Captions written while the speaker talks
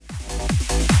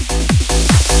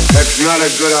That's not a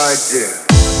good idea.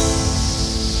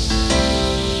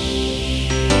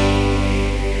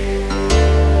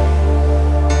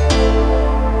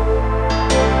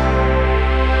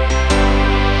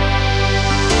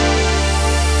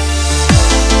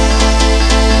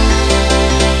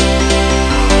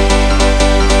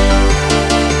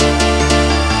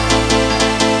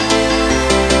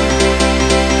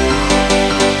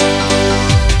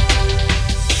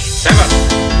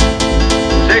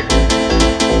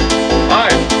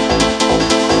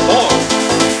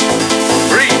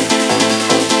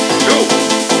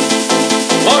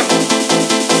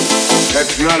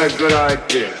 That's not a good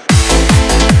idea.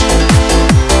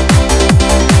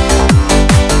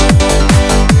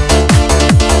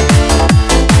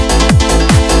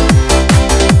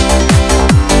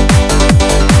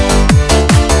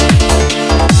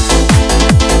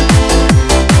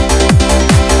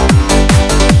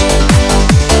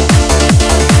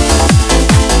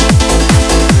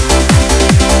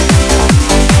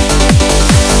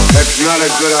 That's not a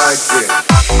good idea.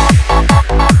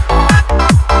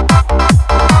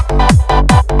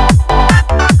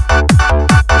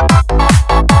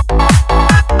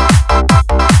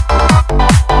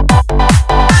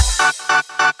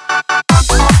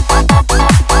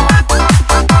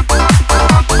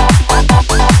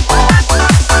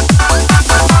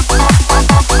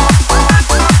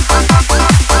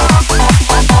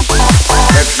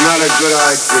 Not a good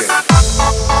idea.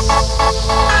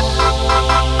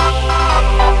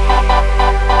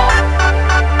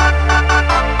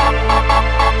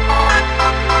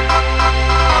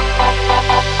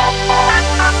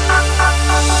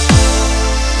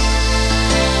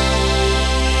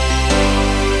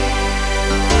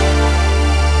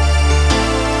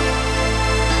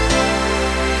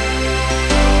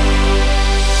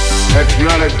 That's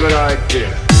not a good idea.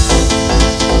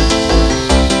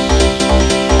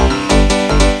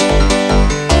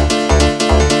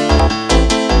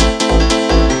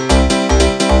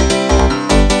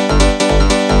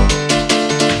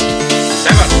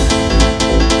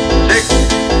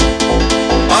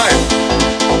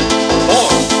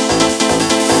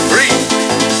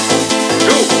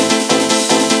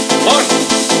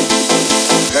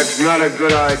 That's not a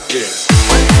good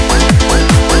idea.